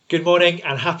Good morning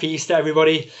and happy Easter,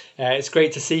 everybody. It's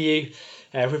great to see you.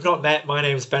 If we've not met, my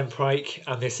name is Ben Pryke.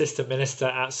 I'm the Assistant Minister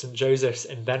at St Joseph's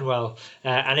in Benwell.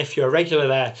 And if you're a regular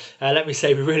there, let me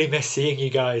say we really miss seeing you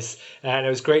guys. And it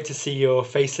was great to see your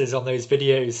faces on those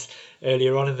videos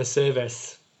earlier on in the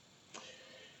service.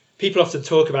 People often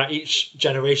talk about each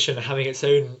generation having its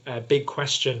own big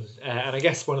question. And I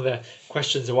guess one of the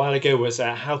questions a while ago was,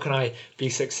 how can I be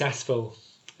successful?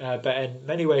 But in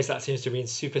many ways that seems to have been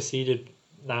superseded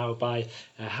now by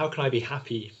how can I be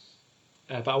happy?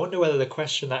 But I wonder whether the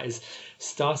question that is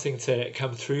starting to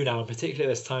come through now, and particularly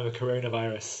at this time of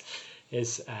coronavirus,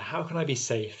 is how can I be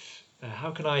safe? How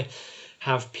can I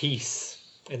have peace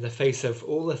in the face of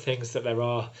all the things that there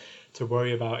are to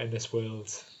worry about in this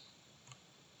world?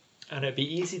 And it'd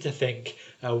be easy to think,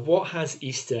 what has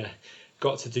Easter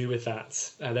got to do with that?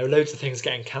 There are loads of things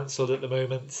getting cancelled at the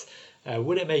moment.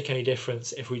 Would it make any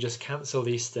difference if we just cancelled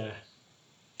Easter?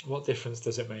 What difference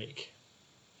does it make?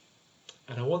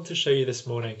 And I want to show you this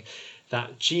morning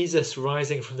that Jesus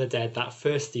rising from the dead, that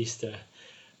first Easter,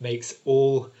 makes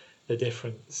all the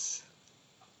difference.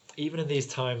 Even in these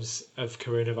times of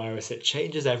coronavirus, it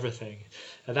changes everything.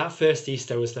 And that first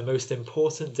Easter was the most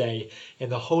important day in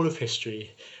the whole of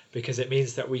history because it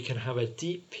means that we can have a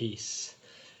deep peace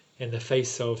in the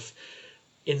face of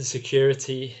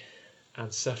insecurity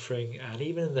and suffering, and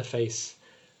even in the face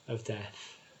of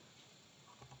death.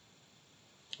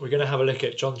 We're going to have a look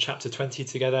at John chapter 20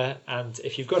 together, and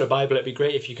if you've got a Bible, it'd be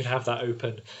great if you could have that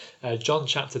open. John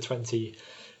chapter 20,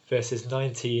 verses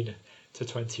 19 to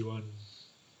 21.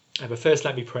 But first,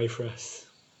 let me pray for us.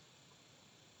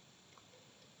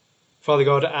 Father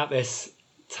God, at this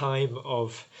time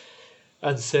of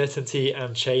uncertainty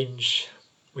and change,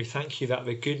 we thank you that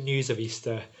the good news of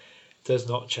Easter does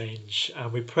not change.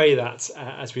 And we pray that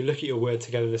as we look at your word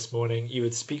together this morning, you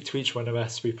would speak to each one of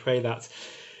us. We pray that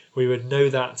we would know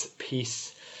that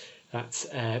peace that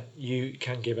you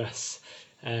can give us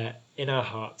in our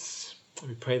hearts.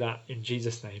 We pray that in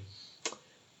Jesus' name.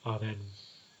 Amen.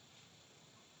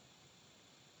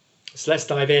 So let's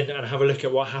dive in and have a look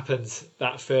at what happened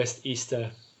that first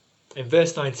Easter. In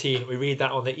verse 19, we read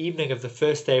that on the evening of the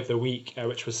first day of the week,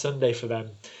 which was Sunday for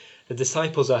them, the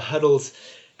disciples are huddled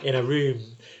in a room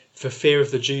for fear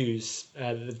of the Jews.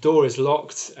 The door is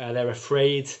locked. They're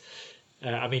afraid.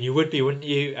 You would be, wouldn't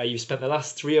you? You've spent the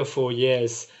last 3 or 4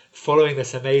 years following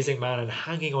this amazing man and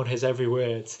hanging on his every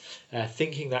word,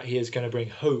 thinking that he is going to bring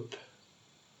hope.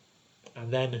 And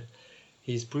then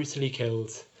he's brutally killed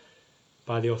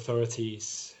by the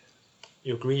authorities.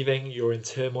 You're grieving, you're in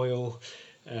turmoil,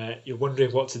 you're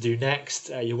wondering what to do next,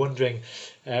 you're wondering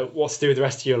what to do with the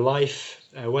rest of your life,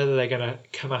 whether they're going to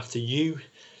come after you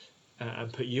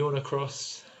and put you on a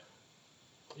cross.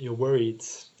 You're worried,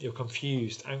 you're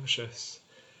confused, anxious,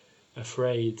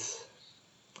 afraid.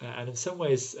 And in some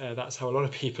ways, that's how a lot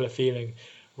of people are feeling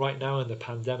right now in the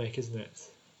pandemic, isn't it?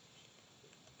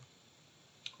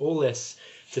 All this,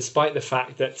 despite the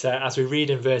fact that, as we read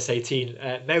in verse 18,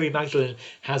 Mary Magdalene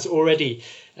has already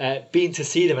been to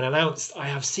see them and announced, "I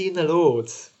have seen the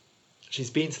Lord." She's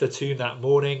been to the tomb that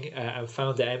morning and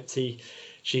found it empty.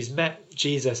 She's met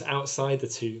Jesus outside the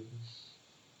tomb.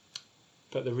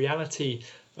 But the reality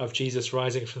of Jesus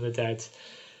rising from the dead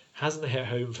hasn't hit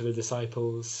home for the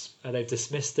disciples, and they've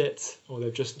dismissed it, or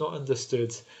they've just not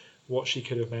understood what she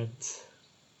could have meant.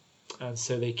 And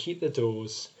so they keep the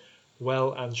doors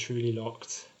well and truly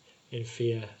locked in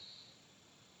fear.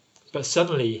 But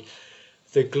suddenly,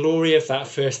 the glory of that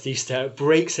first Easter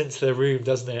breaks into the room,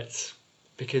 doesn't it?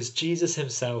 Because Jesus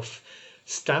himself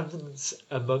stands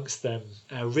amongst them,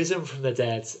 risen from the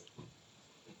dead.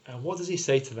 And what does he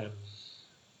say to them?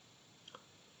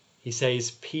 He says,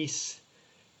 "Peace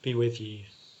be with you."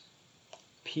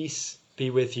 Peace be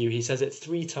with you. He says it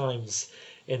 3 times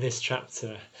in this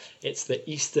chapter. It's the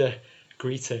Easter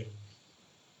greeting.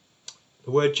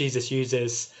 The word Jesus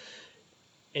uses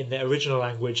in the original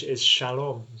language is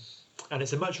shalom, and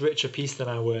it's a much richer peace than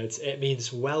our words. It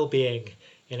means well-being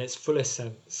in its fullest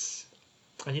sense.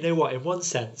 And you know what? In one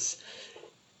sense,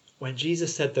 when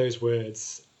Jesus said those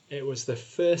words, it was the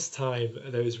first time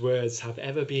those words have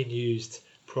ever been used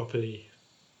properly.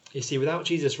 You see, without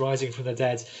Jesus rising from the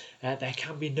dead, there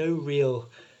can be no real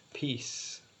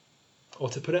peace. Or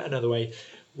to put it another way,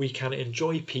 we can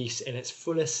enjoy peace in its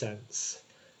fullest sense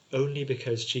only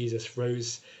because Jesus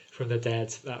rose from the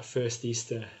dead that first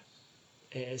Easter.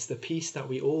 It is the peace that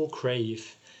we all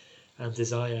crave and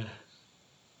desire.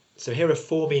 So here are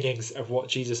 4 meanings of what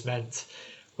Jesus meant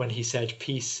when he said,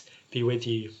 "Peace be with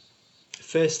you."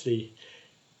 Firstly,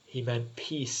 he meant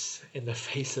peace in the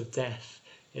face of death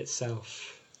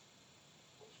itself.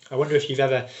 I wonder if you've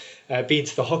ever been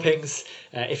to the Hoppings.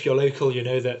 If you're local, you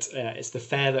know that it's the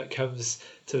fair that comes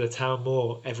to the town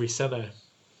moor every summer.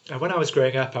 And when I was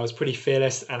growing up, I was pretty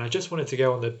fearless, and I just wanted to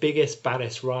go on the biggest,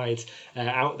 baddest ride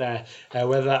out there,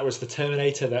 whether that was the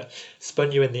Terminator that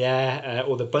spun you in the air,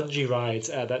 or the bungee ride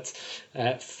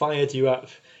that fired you up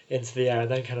into the air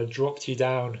and then kind of dropped you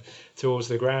down towards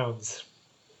the ground.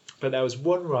 But there was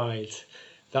one ride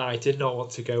that I did not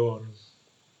want to go on,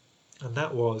 and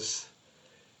that was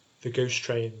the Ghost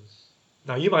Train.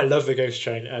 Now, you might love the Ghost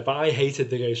Train, but I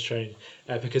hated the Ghost Train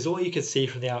because all you could see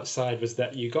from the outside was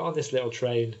that you got on this little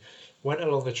train, went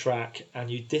along the track, and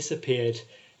you disappeared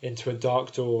into a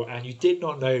dark door, and you did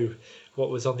not know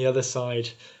what was on the other side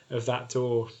of that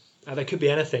door. And there could be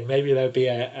anything. Maybe there would be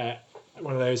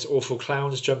one of those awful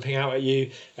clowns jumping out at you.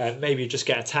 Maybe you just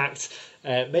get attacked.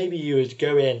 Maybe you would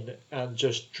go in and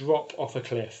just drop off a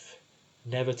cliff,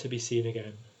 never to be seen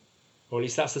again. Or at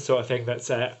least that's the sort of thing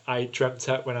that I dreamt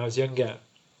up when I was younger.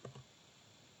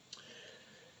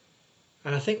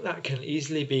 And I think that can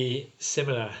easily be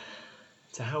similar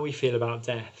to how we feel about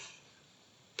death.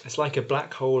 It's like a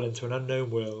black hole into an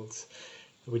unknown world.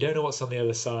 We don't know what's on the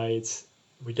other side.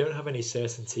 We don't have any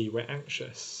certainty. We're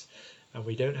anxious. And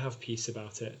we don't have peace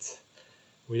about it.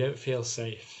 We don't feel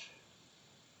safe.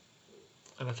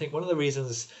 And I think one of the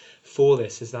reasons for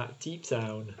this is that deep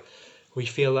down, we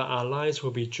feel that our lives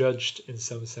will be judged in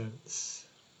some sense,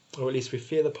 or at least we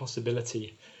fear the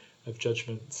possibility of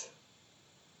judgment.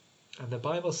 And the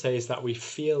Bible says that we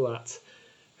feel that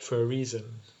for a reason.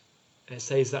 It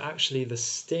says that actually the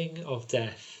sting of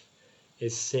death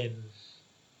is sin.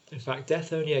 In fact,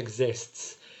 death only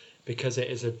exists because it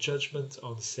is a judgment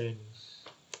on sin.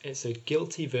 It's a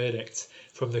guilty verdict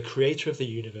from the creator of the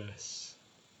universe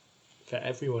for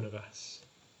every one of us.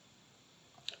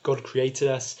 God created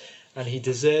us, and he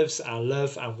deserves our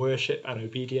love and worship and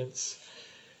obedience,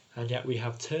 and yet we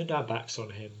have turned our backs on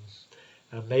him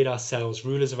and made ourselves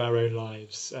rulers of our own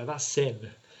lives. That's sin.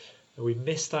 We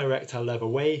misdirect our love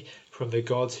away from the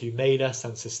God who made us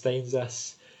and sustains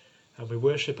us, and we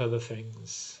worship other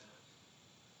things.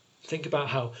 Think about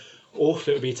how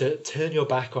awful it would be to turn your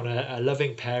back on a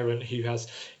loving parent who has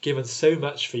given so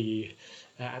much for you,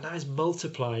 and that is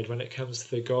multiplied when it comes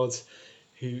to the God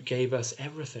who gave us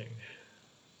everything.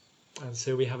 And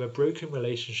so we have a broken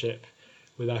relationship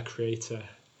with our Creator.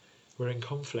 We're in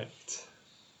conflict.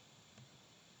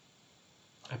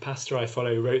 A pastor I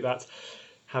follow wrote that,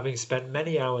 having spent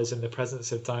many hours in the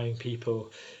presence of dying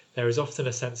people, there is often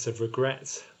a sense of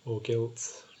regret or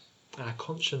guilt. Our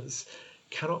conscience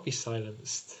cannot be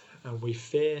silenced, and we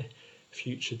fear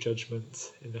future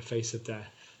judgment in the face of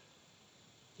death.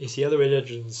 You see, other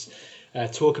religions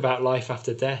talk about life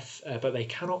after death, but they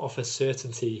cannot offer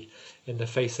certainty in the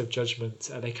face of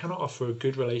judgment. They cannot offer a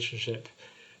good relationship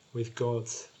with God.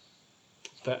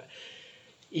 But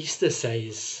Easter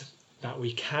says that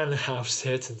we can have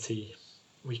certainty.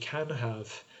 We can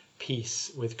have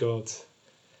peace with God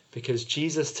because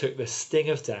Jesus took the sting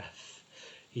of death.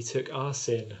 He took our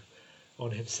sin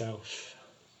on himself.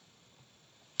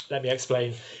 Let me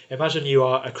explain. Imagine you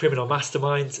are a criminal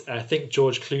mastermind. Think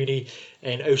George Clooney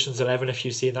in Ocean's 11 if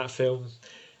you've seen that film.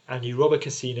 And you rob a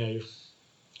casino,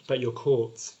 but you're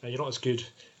caught. You're not as good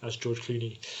as George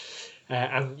Clooney.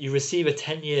 And you receive a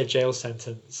 10-year jail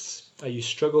sentence. You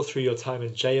struggle through your time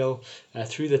in jail,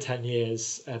 through the 10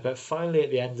 years. But finally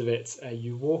at the end of it,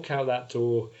 you walk out that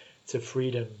door to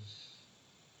freedom.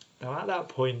 Now at that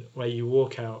point where you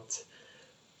walk out,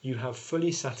 you have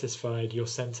fully satisfied your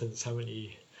sentence, haven't you?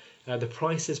 The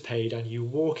price is paid and you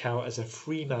walk out as a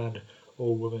free man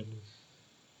or woman.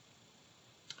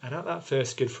 And at that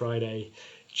first Good Friday,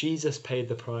 Jesus paid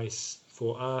the price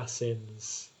for our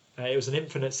sins. It was an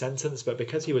infinite sentence, but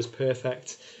because he was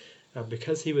perfect and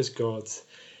because he was God,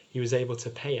 he was able to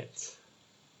pay it.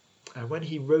 And when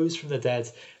he rose from the dead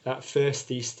that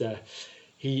first Easter,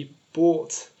 he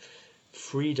bought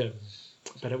freedom,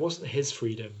 but it wasn't his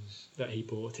freedom that he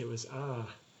bought, it was our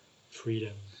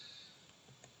freedom.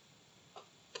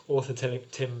 Author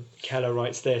Tim Keller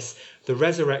writes this: the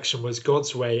resurrection was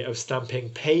God's way of stamping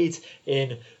paid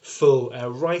in full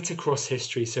right across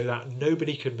history so that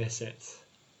nobody could miss it.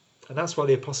 And that's why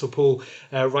the Apostle Paul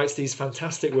writes these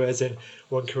fantastic words in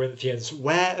 1 Corinthians.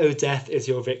 Where, O death, is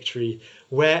your victory?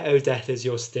 Where, O death, is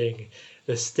your sting?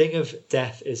 The sting of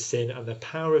death is sin, and the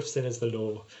power of sin is the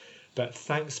law. But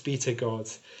thanks be to God,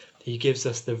 he gives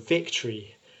us the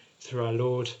victory through our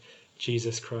Lord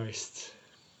Jesus Christ.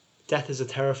 Death is a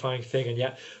terrifying thing, and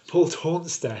yet Paul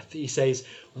taunts death. He says,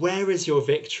 where is your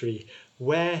victory?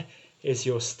 Where is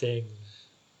your sting?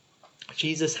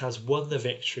 Jesus has won the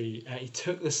victory. He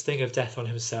took the sting of death on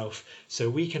himself so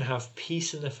we can have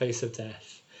peace in the face of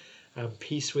death and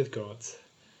peace with God.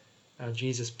 And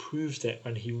Jesus proved it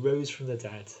when he rose from the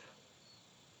dead.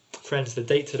 Friends, the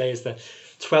date today is the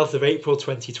 12th of April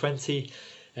 2020.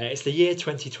 It's the year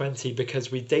 2020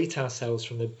 because we date ourselves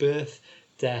from the birth,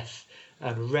 death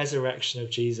and resurrection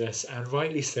of Jesus, and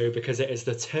rightly so because it is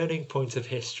the turning point of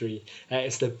history.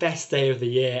 It's the best day of the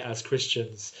year as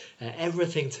Christians.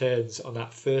 Everything turns on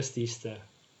that first Easter.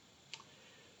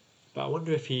 But I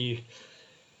wonder if you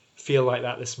feel like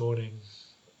that this morning.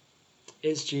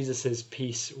 Is Jesus'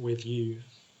 peace with you?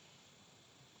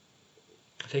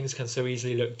 Things can so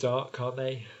easily look dark, can't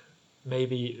they?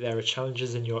 Maybe there are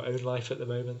challenges in your own life at the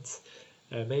moment.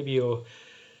 Maybe you're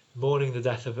mourning the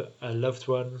death of a loved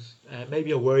one. Maybe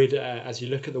you're worried as you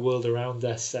look at the world around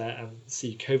us and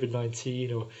see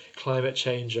COVID-19 or climate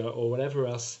change or whatever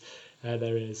else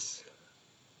there is.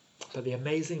 But the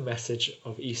amazing message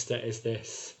of Easter is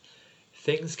this.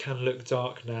 Things can look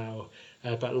dark now,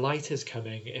 but light is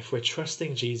coming. If we're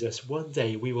trusting Jesus, one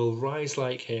day we will rise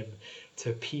like him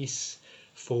to peace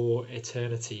for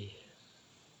eternity.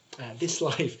 This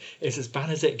life is as bad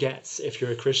as it gets if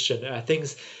you're a Christian.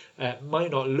 Things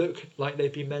might not look like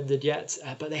they've been mended yet,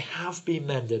 but they have been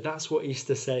mended. That's what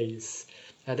Easter says.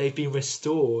 They've been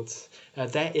restored.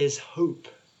 There is hope.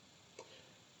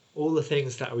 All the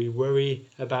things that we worry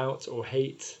about or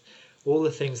hate, all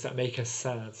the things that make us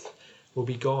sad will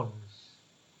be gone.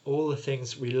 All the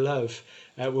things we love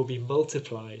will be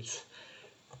multiplied.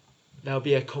 There'll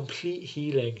be a complete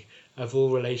healing of all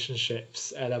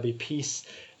relationships. There'll be peace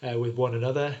with one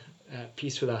another,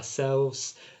 peace with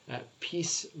ourselves,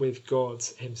 peace with God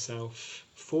himself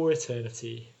for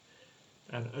eternity.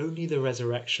 And only the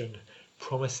resurrection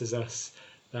promises us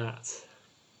that.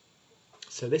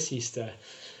 So this Easter,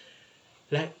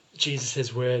 let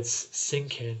Jesus' words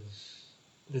sink in.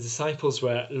 The disciples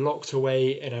were locked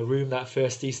away in a room that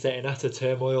first Easter in utter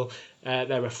turmoil.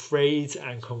 They're afraid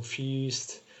and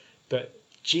confused. But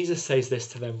Jesus says this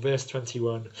to them, verse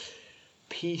 21,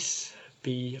 "Peace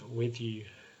be with you.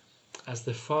 As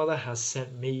the Father has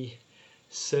sent me,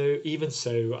 so even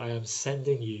so I am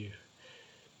sending you."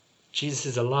 Jesus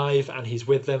is alive and he's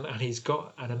with them and he's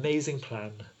got an amazing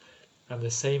plan. And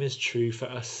the same is true for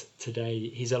us today.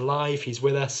 He's alive, he's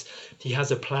with us, he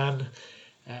has a plan.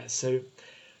 So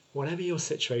whatever your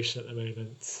situation at the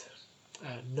moment,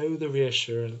 know the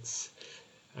reassurance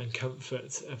and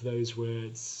comfort of those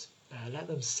words. Let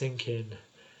them sink in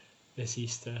this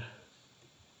Easter.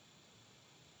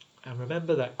 And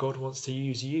remember that God wants to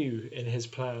use you in his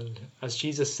plan. As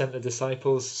Jesus sent the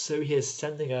disciples, so he is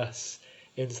sending us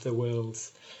into the world,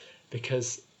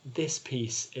 because this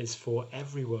peace is for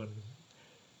everyone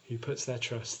who puts their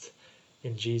trust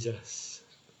in Jesus.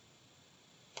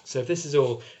 So if this is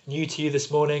all new to you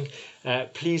this morning,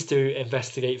 please do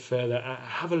investigate further.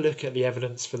 Have a look at the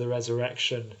evidence for the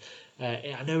resurrection.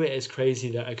 I know it is crazy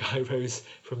that a guy rose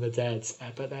from the dead,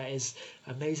 but there is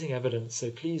amazing evidence, so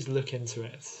please look into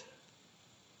it.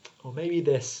 Or maybe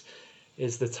this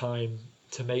is the time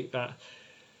to make that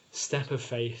step of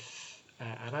faith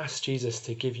and ask Jesus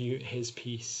to give you his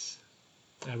peace.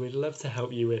 We'd love to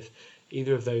help you with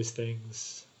either of those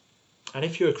things. And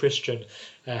if you're a Christian,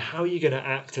 how are you going to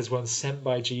act as one sent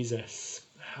by Jesus?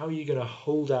 How are you going to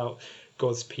hold out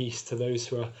God's peace to those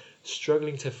who are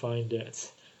struggling to find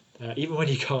it, even when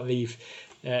you can't leave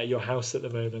your house at the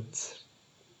moment?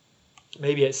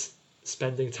 Maybe it's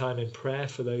spending time in prayer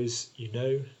for those you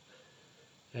know.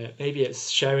 Maybe it's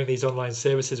sharing these online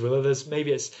services with others.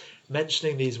 Maybe it's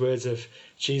mentioning these words of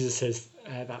Jesus'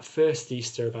 that first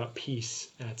Easter about peace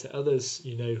to others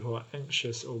you know who are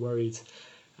anxious or worried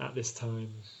at this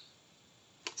time,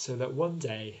 so that one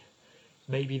day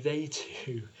maybe they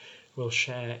too will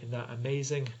share in that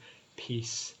amazing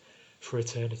peace for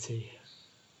eternity.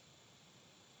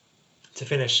 To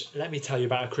finish, let me tell you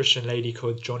about a Christian lady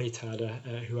called Johnny Tada,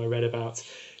 who I read about.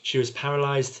 She was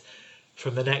paralysed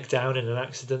from the neck down in an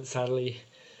accident, sadly,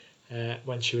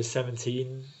 when she was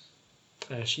 17.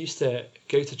 She used to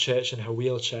go to church in her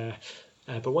wheelchair,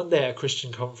 but one day at a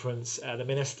Christian conference, the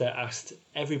minister asked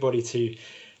everybody to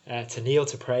kneel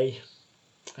to pray,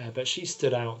 but she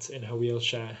stood out in her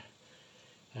wheelchair,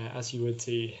 as you would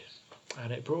do,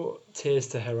 and it brought tears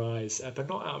to her eyes, but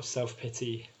not out of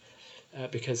self-pity,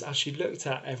 because as she looked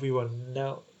at everyone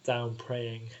knelt down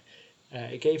praying,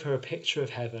 it gave her a picture of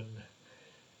heaven.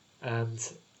 And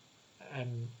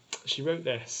she wrote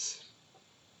this: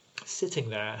 "Sitting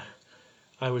there,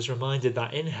 I was reminded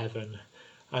that in heaven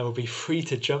I will be free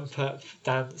to jump up,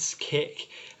 dance, kick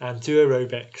and do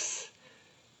aerobics.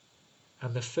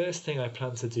 And the first thing I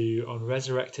plan to do on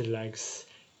resurrected legs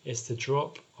is to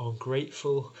drop on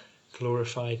grateful,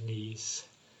 glorified knees.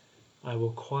 I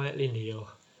will quietly kneel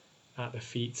at the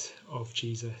feet of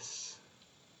Jesus.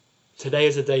 Today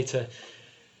is a day to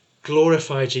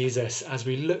glorify Jesus as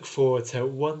we look forward to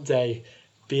one day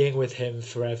being with him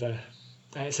forever.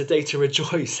 It's a day to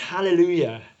rejoice,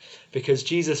 hallelujah, because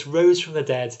Jesus rose from the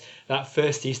dead that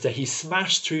first Easter. He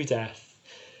smashed through death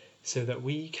so that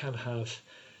we can have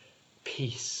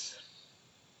peace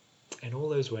in all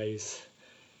those ways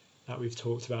that we've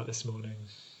talked about this morning.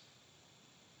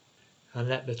 And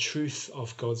let the truth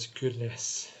of God's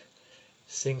goodness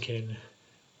sink in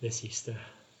this Easter.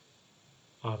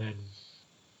 Amen.